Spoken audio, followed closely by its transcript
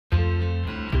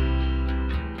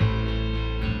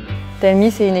Tell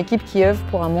Me, c'est une équipe qui œuvre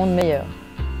pour un monde meilleur.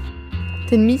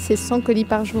 Tell Me, c'est 100 colis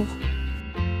par jour.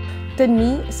 Tell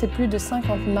Me, c'est plus de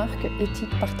 50 marques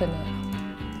éthiques partenaires.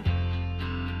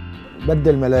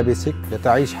 بدل ملابسك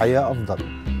لتعيش حياة أفضل.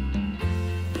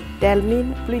 Tell Me,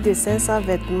 plus de 500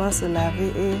 vêtements se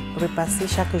laver et repasser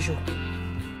chaque jour.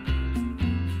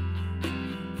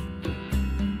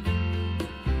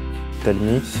 Tell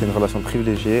Me, c'est une relation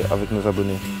privilégiée avec nos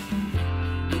abonnés.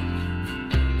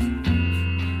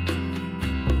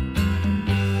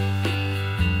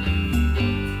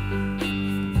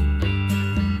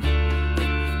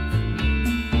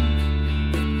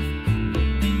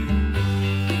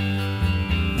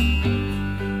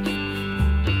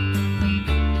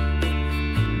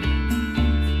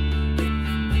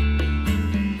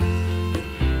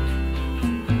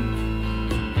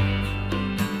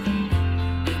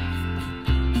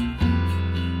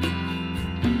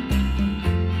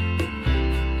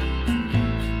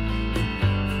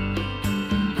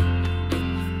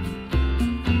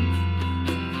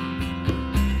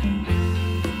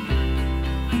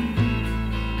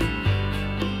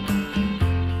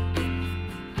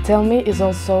 Tell Me is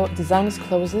also designers'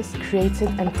 clothes created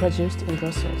and produced in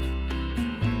Brussels.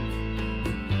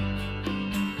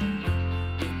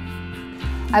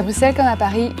 À Bruxelles comme à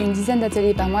Paris, une dizaine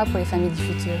d'ateliers par mois pour les familles du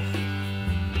futur.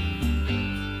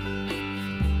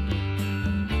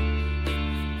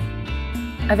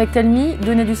 Avec Tell Me,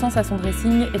 donner du sens à son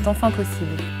dressing est enfin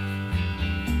possible.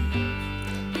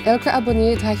 Elke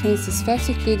abonnee draagt minstens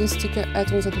 50 kledingstukken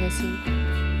uit onze dressing.